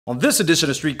On this edition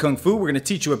of Street Kung Fu, we're going to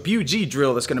teach you a BUG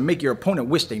drill that's going to make your opponent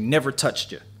wish they never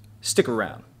touched you. Stick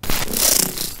around.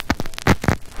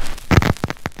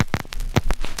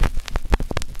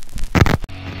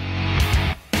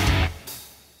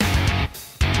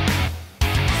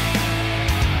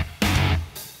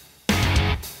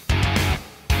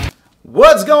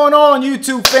 What's going on,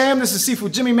 YouTube fam? This is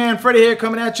Sifu Jimmy Manfredy here,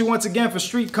 coming at you once again for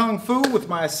Street Kung Fu with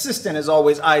my assistant, as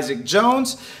always, Isaac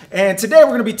Jones. And today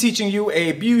we're going to be teaching you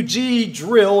a BUG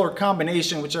drill or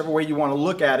combination, whichever way you want to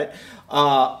look at it,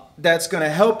 that's going to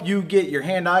help you get your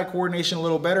hand-eye coordination a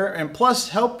little better, and plus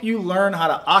help you learn how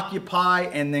to occupy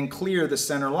and then clear the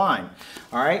center line.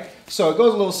 All right, so it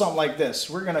goes a little something like this.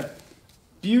 We're going to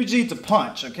BUG to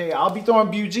punch, okay? I'll be throwing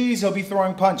BUGs, he'll be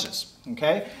throwing punches,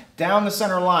 okay? Down the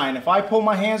center line. If I pull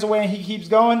my hands away and he keeps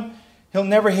going, he'll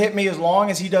never hit me as long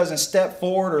as he doesn't step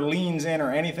forward or leans in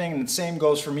or anything, and the same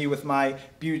goes for me with my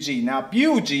BUG. Now,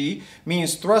 BUG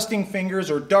means thrusting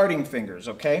fingers or darting fingers,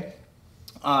 okay?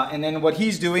 And then what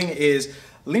he's doing is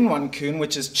Wing Chun,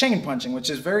 which is chain punching,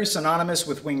 which is very synonymous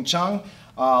with Wing Chun.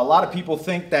 A lot of people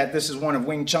think that this is one of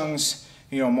Wing Chun's,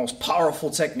 most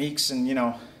powerful techniques,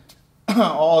 and,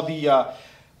 all the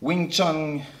Wing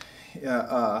Chun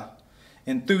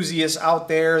enthusiasts out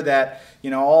there that,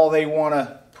 all they want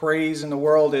to praise in the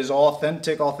world is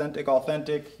authentic. They're going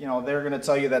to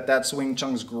tell you that that's Wing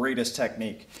Chun's greatest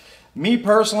technique. Me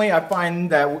personally, I find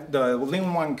that the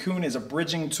Wing Chun is a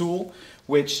bridging tool,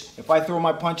 which if I throw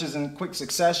my punches in quick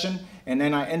succession and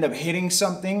then I end up hitting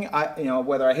something,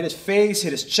 whether I hit his face,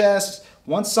 hit his chest,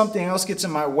 once something else gets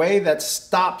in my way, that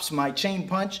stops my chain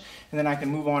punch, and then I can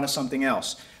move on to something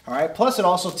else. All right. Plus, it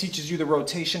also teaches you the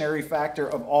rotationary factor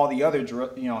of all the other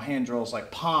hand drills like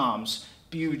palms,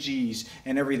 BUGs,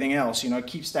 and everything else. It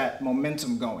keeps that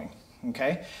momentum going.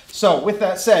 Okay. So with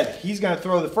that said, he's going to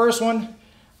throw the first one,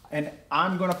 and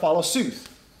I'm going to follow suit.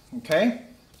 Okay.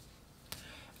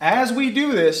 As we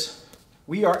do this,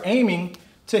 we are aiming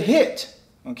to hit.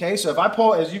 Okay, so if I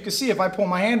pull, as you can see, if I pull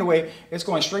my hand away, it's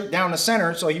going straight down the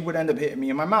center, so he would end up hitting me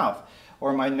in my mouth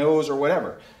or my nose or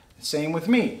whatever. Same with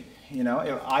me.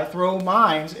 If I throw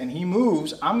mines and he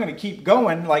moves, I'm going to keep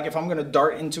going, like if I'm going to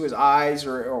dart into his eyes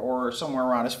or somewhere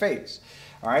around his face.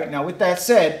 All right, now with that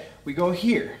said, we go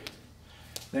here.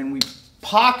 Then we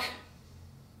pak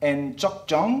and chuk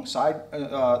jung,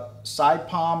 side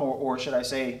palm, or should I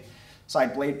say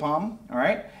side blade palm. All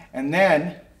right, and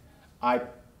then I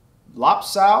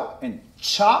lops out and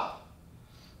chop,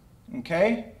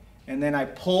 okay, and then I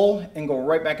pull and go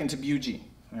right back into BUG,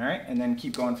 all right, and then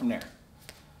keep going from there.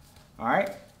 All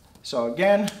right, so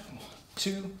again,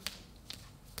 2,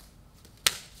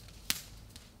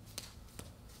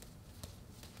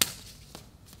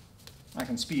 I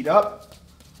can speed up,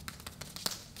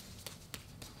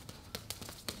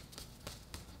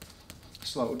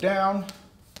 slow down,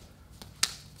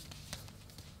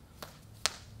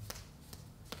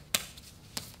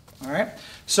 all right,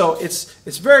 so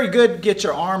it's very good to get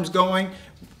your arms going,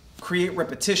 create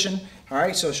repetition. All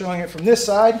right, so showing it from this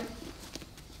side,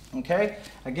 okay,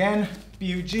 again,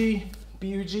 BUG,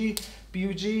 BUG,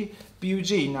 BUG,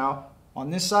 BUG. Now,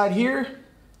 on this side here,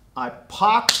 I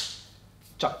pak,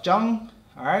 chuk jung,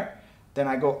 all right, then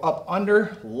I go up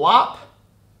under, lop,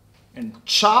 and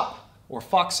chop, or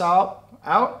fox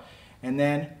out, and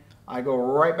then I go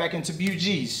right back into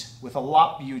BUGs with a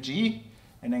lop BUG,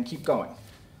 and then keep going.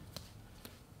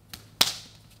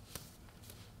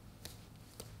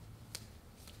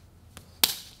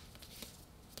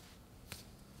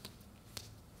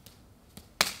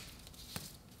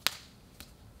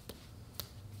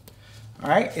 All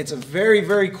right, it's a very,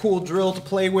 very cool drill to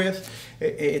play with.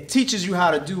 It teaches you how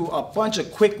to do a bunch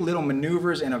of quick little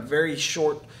maneuvers in a very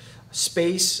short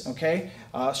space, okay?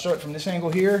 Start from this angle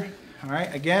here. All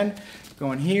right, again,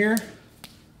 going here.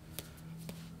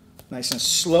 Nice and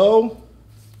slow.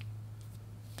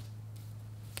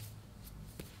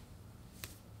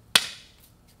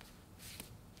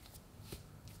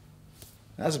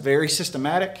 That's very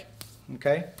systematic,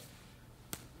 okay?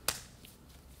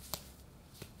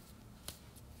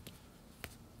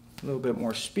 A little bit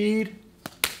more speed.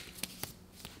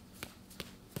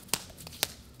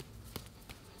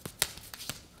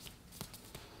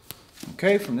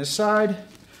 Okay, from this side,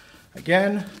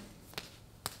 again.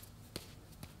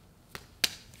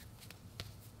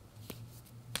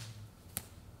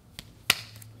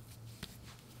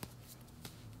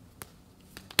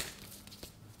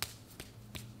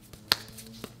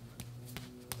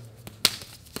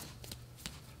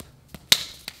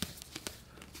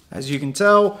 As you can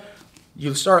tell,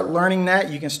 you start learning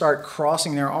that, you can start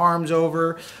crossing their arms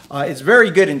over. It's very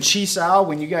good in chi sao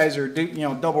when you guys are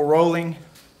double rolling.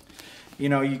 You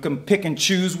know, you can pick and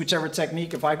choose whichever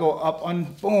technique. If I go up,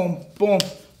 boom, boom,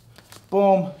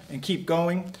 boom, and keep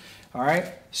going. All right,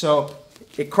 so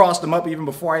it crossed them up even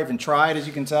before I even tried, as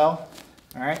you can tell.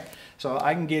 All right, so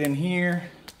I can get in here,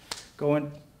 go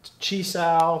in chi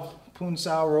sao, pun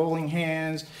sao, rolling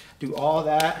hands, do all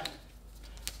that.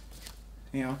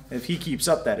 You know, if he keeps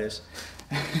up, that is.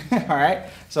 All right,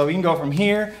 so we can go from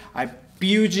here. I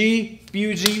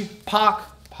buji,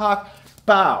 pak,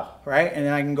 bow, right? And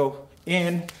then I can go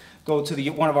in, go to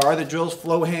one of our other drills,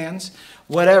 flow hands,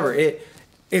 whatever.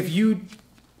 If you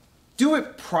do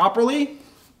it properly,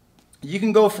 you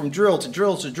can go from drill to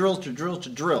drill to drill to drill to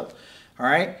drill. All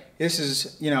right, this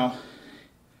is, you know,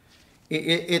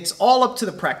 it's all up to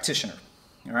the practitioner.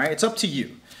 All right, it's up to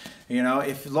you. You know,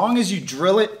 as long as you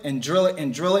drill it and drill it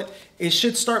and drill it, it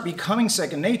should start becoming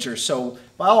second nature. So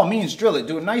by all means, drill it.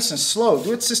 Do it nice and slow.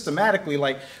 Do it systematically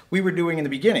like we were doing in the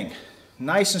beginning.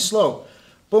 Nice and slow.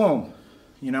 Boom.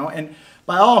 You know, and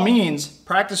by all means,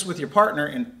 practice with your partner.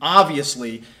 And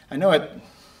obviously, I know it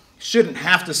shouldn't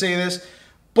have to say this,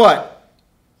 but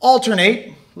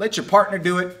alternate. Let your partner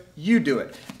do it. You do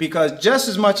it. Because just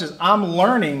as much as I'm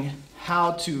learning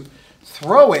how to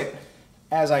throw it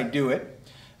as I do it,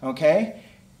 okay,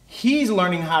 he's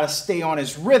learning how to stay on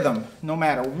his rhythm no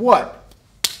matter what.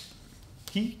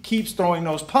 He keeps throwing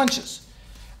those punches.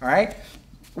 All right,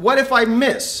 what if I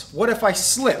miss? What if I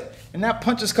slip and that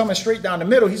punch is coming straight down the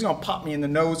middle? He's gonna pop me in the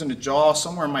nose and the jaw,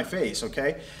 somewhere in my face.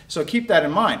 Okay, so keep that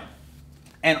in mind.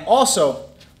 And also,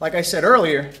 like I said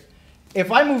earlier,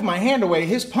 if I move my hand away,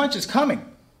 his punch is coming.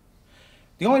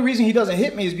 The only reason he doesn't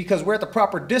hit me is because we're at the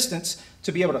proper distance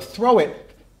to be able to throw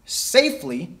it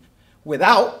safely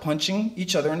without punching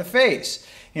each other in the face.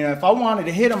 You know, if I wanted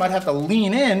to hit him, I'd have to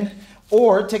lean in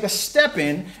or take a step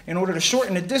in order to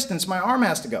shorten the distance my arm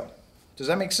has to go. Does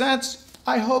that make sense?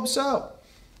 I hope so.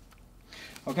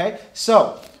 Okay,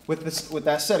 so with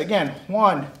that said, again,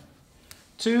 1,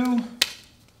 2,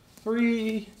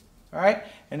 3, all right,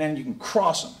 and then you can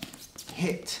cross them,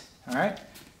 hit, all right.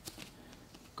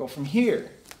 Go from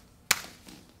here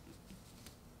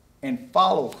and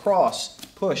follow, cross,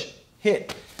 push,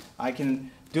 hit. I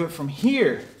can do it from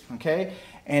here, okay,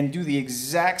 and do the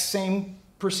exact same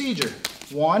procedure.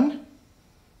 1,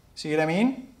 see what I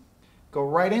mean? Go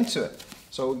right into it.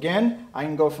 So again, I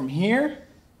can go from here,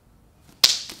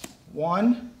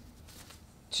 1,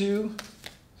 2,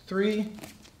 3,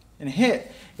 and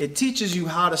hit. It teaches you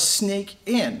how to snake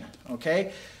in,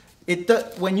 okay?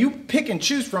 When you pick and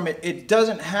choose from it, it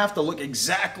doesn't have to look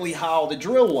exactly how the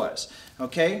drill was,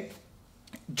 okay?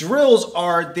 Drills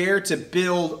are there to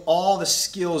build all the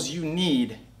skills you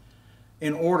need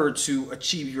in order to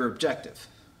achieve your objective,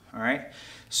 all right?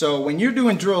 So when you're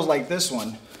doing drills like this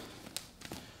one,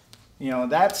 you know,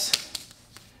 that's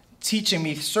teaching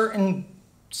me certain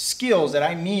skills that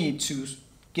I need to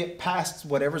get past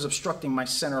whatever's obstructing my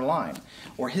center line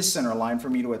or his center line for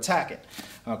me to attack it,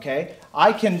 okay?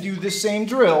 I can do this same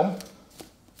drill,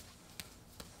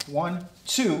 1,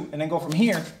 2, and then go from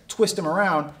here, twist him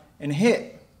around and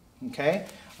hit. Okay,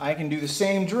 I can do the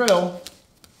same drill,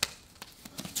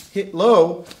 hit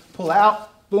low, pull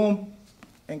out, boom,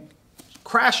 and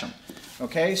crash them.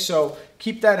 Okay, so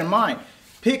keep that in mind.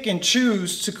 Pick and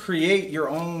choose to create your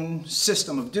own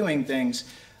system of doing things.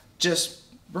 Just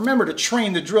remember to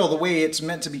train the drill the way it's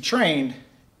meant to be trained.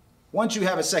 Once you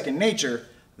have a second nature,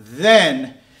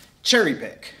 then cherry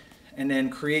pick and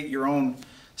then create your own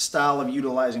style of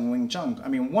utilizing Wing Chun. I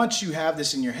mean, once you have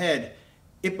this in your head,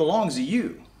 it belongs to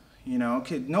you. You know,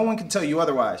 no one can tell you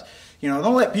otherwise. You know,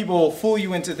 don't let people fool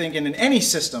you into thinking in any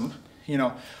system, you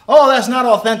know, oh, that's not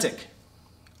authentic,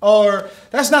 or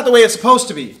that's not the way it's supposed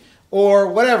to be, or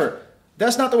whatever.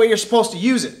 That's not the way you're supposed to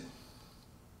use it.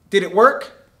 Did it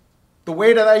work the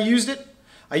way that I used it?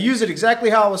 I used it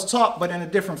exactly how I was taught, but in a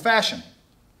different fashion.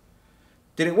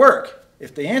 Did it work?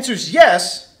 If the answer is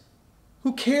yes,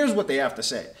 who cares what they have to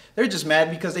say? They're just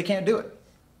mad because they can't do it.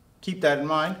 Keep that in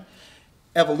mind.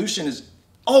 Evolution is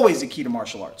always the key to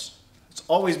martial arts. It's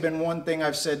always been one thing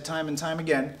I've said time and time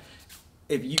again.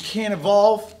 If you can't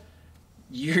evolve,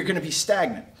 you're going to be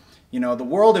stagnant. You know, the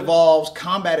world evolves,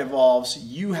 combat evolves.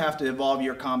 You have to evolve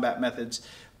your combat methods.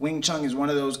 Wing Chun is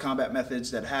one of those combat methods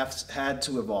that have had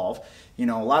to evolve. You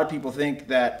know, a lot of people think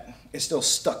that it's still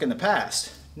stuck in the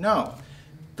past. No,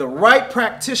 the right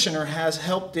practitioner has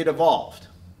helped it evolve.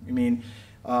 I mean,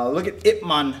 look at Ip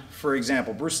Man, for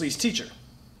example, Bruce Lee's teacher,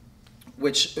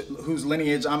 whose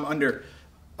lineage I'm under.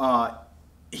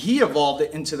 He evolved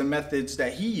it into the methods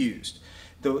that he used.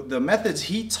 The methods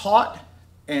he taught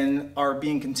and are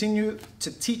being continued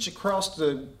to teach across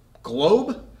the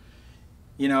globe,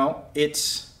 you know,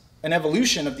 it's an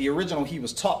evolution of the original he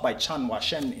was taught by Chun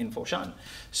Master in Foshan.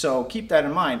 So keep that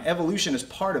in mind. Evolution is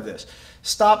part of this.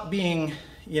 Stop being,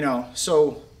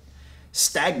 so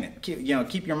stagnant.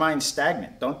 Keep your mind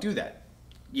stagnant. Don't do that.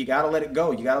 You got to let it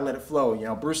go. You got to let it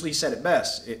flow. Bruce Lee said it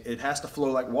best. It has to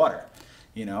flow like water.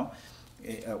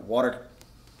 Water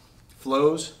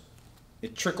flows,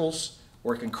 it trickles,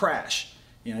 or it can crash.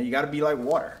 You got to be like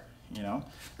water.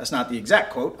 That's not the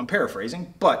exact quote. I'm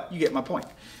paraphrasing, but you get my point.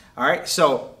 All right,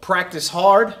 so practice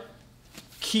hard,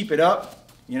 keep it up,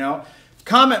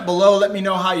 Comment below, let me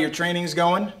know how your training's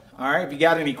going. All right, if you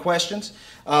got any questions.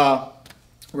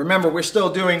 Remember, we're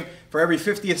still doing, for every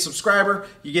 50th subscriber,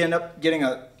 you end up getting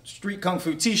a Street Kung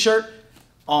Fu t-shirt.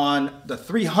 On the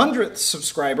 300th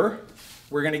subscriber,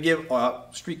 we're gonna give a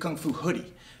Street Kung Fu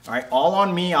hoodie. All right, all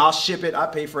on me, I'll ship it, I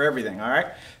pay for everything, all right?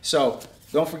 So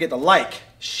don't forget to like,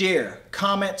 share,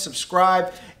 comment,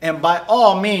 subscribe, and by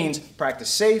all means, practice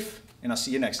safe, and I'll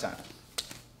see you next time.